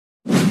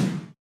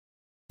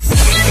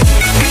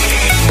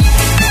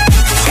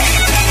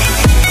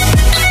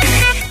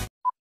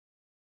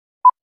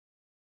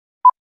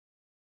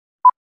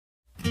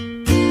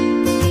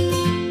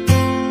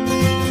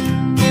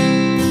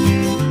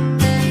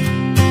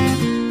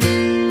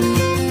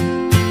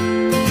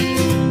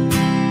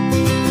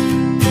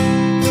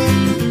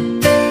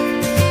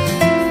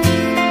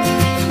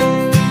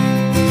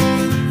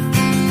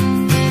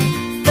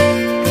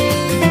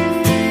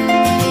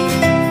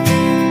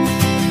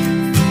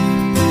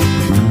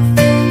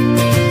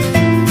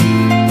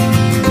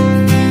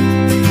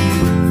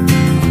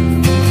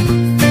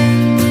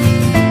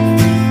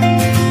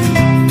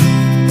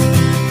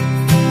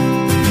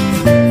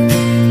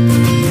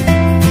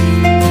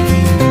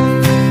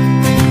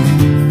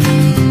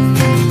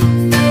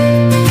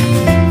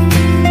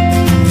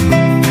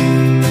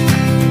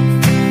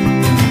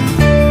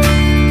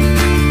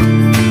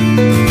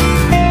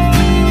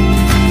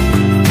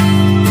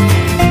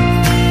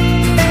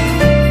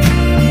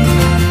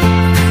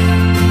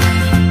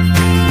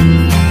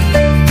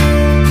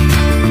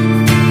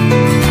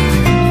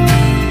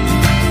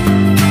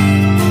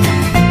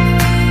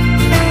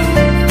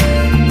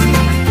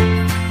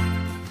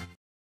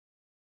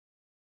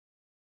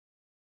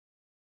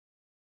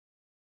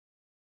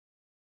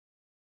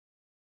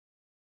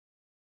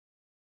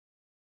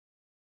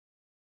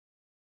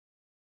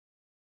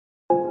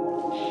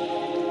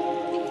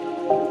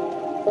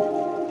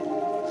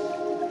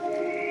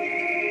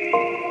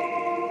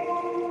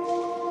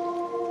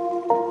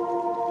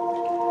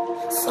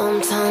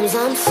Sometimes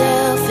I'm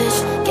selfish,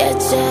 get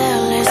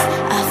jealous,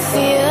 I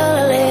feel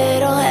a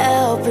little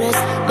helpless.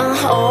 My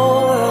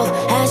whole world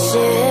has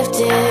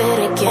shifted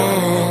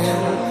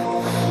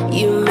again.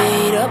 You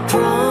made a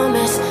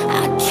promise,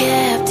 I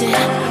kept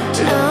it.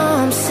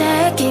 Now I'm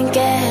second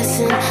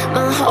guessing.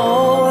 My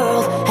whole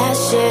world has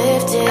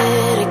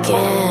shifted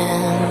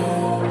again.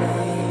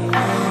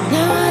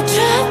 Now I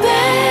drive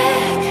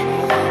back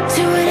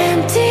to an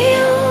empty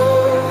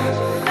home,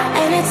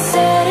 and it's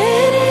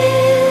setting in.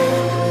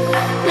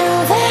 Now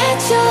that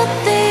your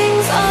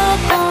things are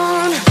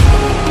gone,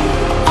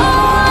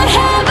 what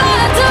have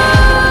I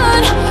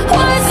done?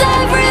 Was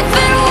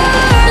everything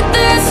worth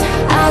this?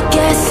 I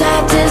guess I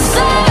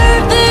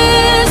deserve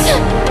this.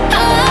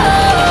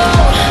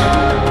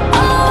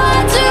 Why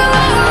do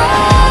I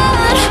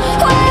run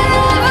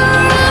whenever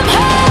I'm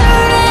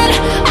hurting?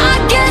 I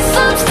guess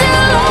I'm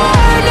still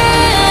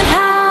learning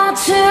how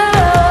to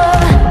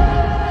love.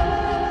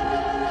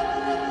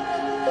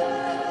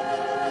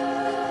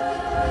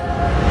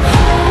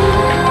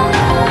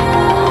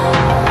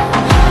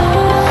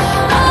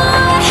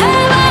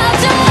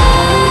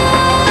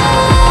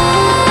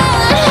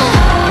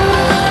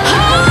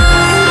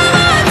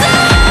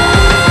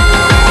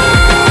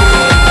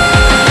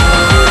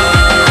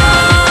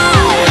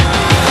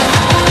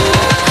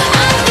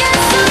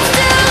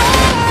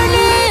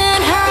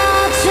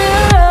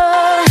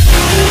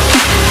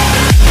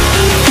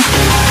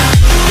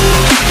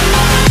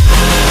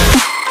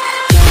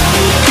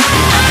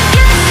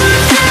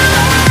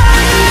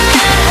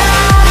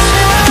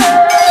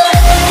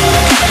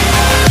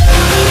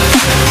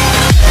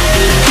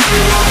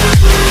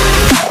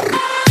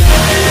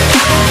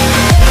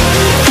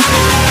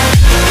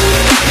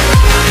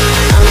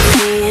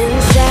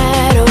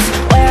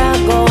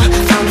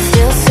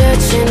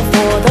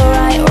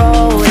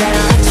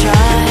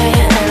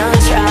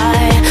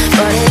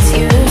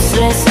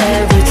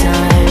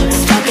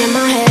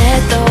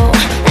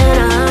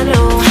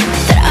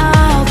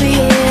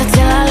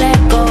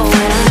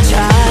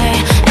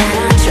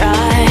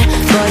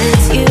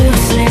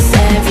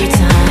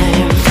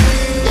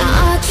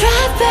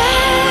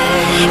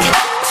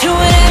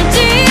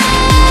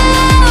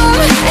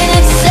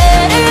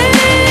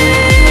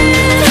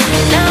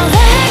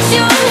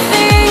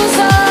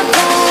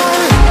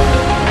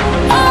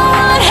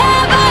 What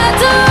have I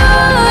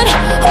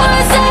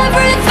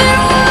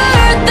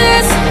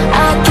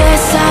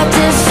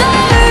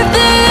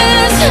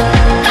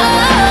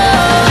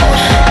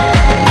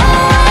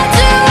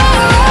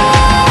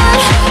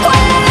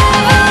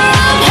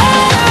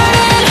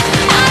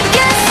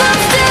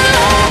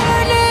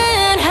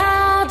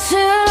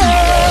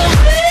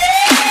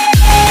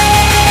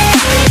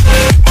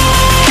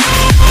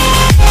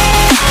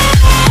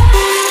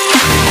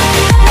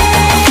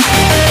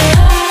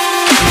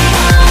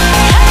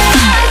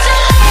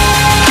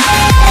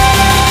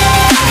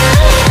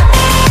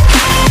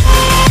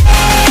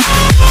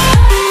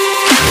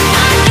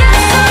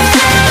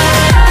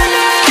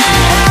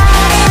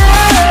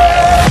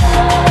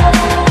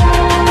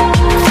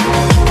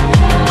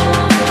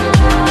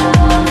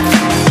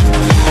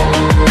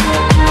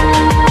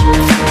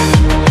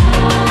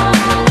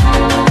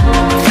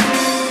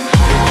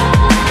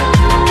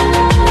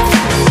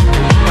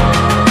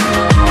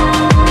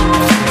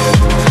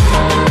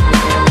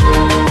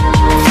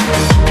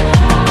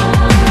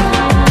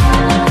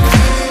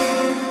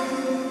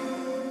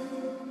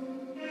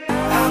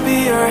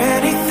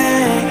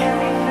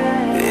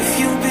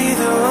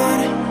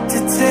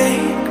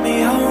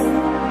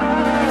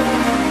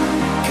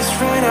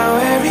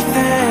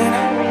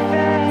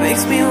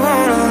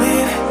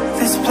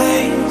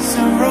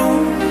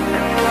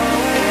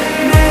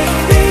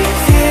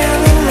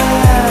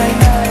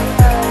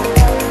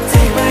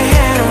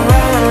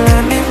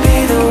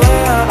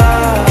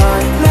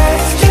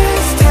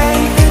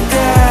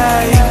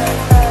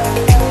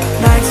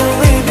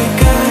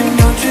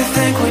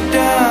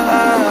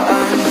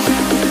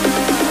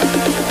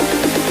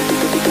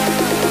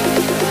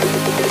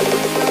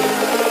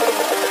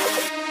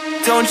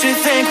Don't you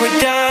think we're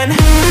done?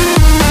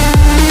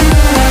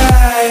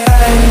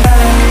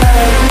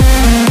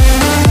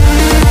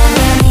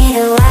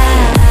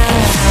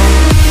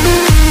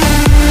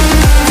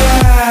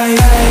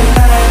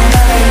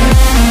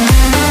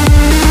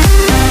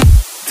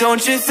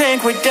 Don't you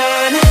think we're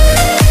done?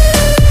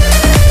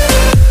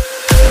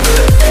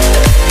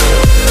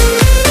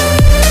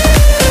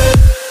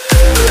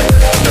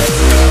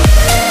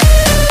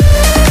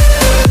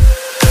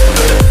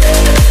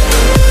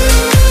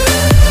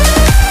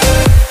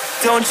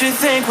 Don't you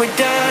think we're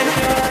done?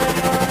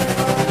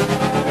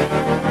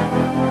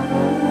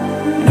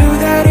 Knew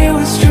that it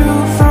was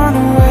true from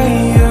the way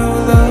you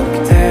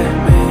looked at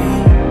me.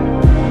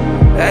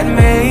 At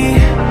me.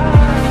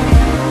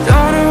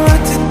 Don't know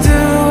what to do,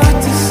 what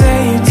to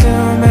say to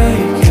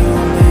make you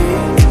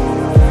leave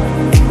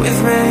with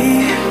me.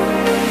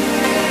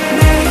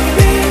 Make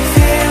me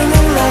feel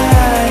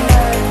alive.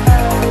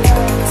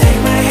 Take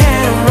my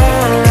hand and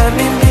run, let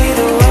me be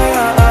the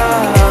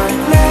one.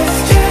 Let's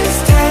just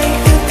take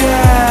the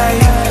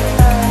drive.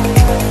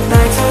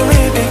 Nights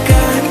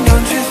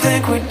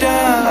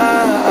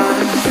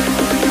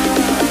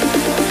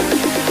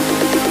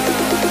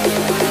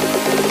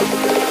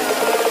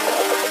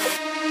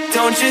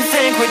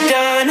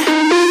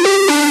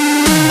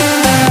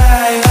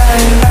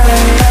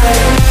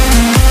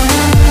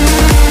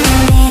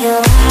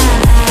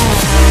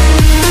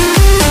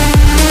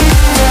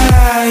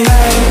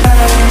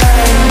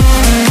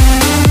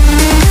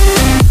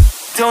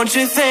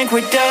Don't you think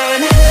we're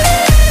done?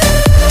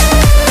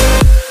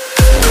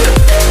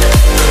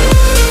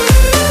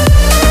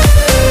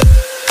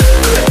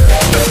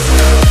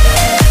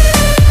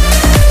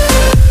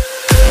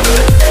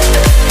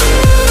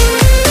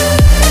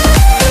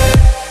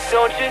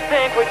 Don't you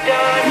think we're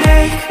done?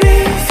 Make me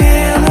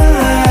feel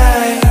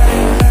alive.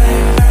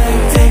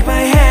 Take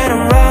my hand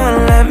and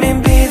run, let me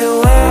be the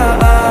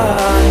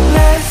one.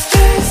 Let's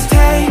just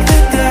take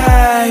the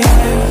dive.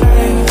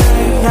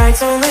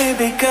 Night's only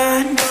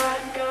begun.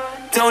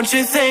 Don't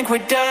you think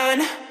we're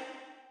done?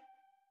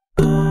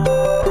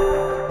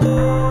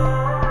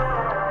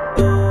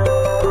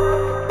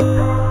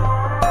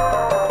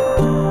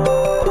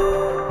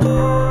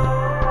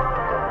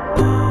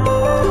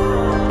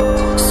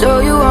 So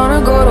you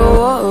wanna go to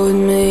war with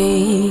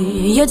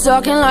me? You're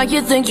talking like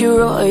you think you're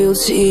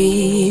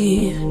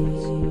royalty.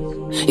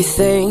 You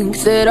think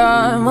that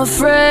I'm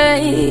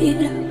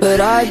afraid, but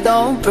I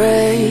don't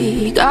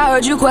break. I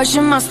heard you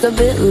question my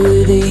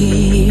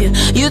stability.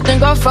 You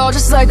think I'll fall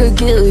just like a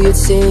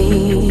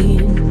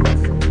guillotine,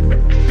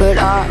 but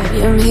I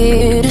am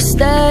here to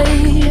stay,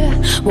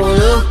 won't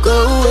look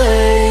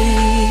away.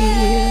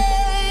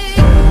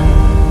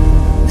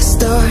 The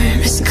storm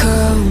is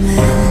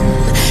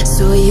coming,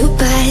 so you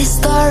better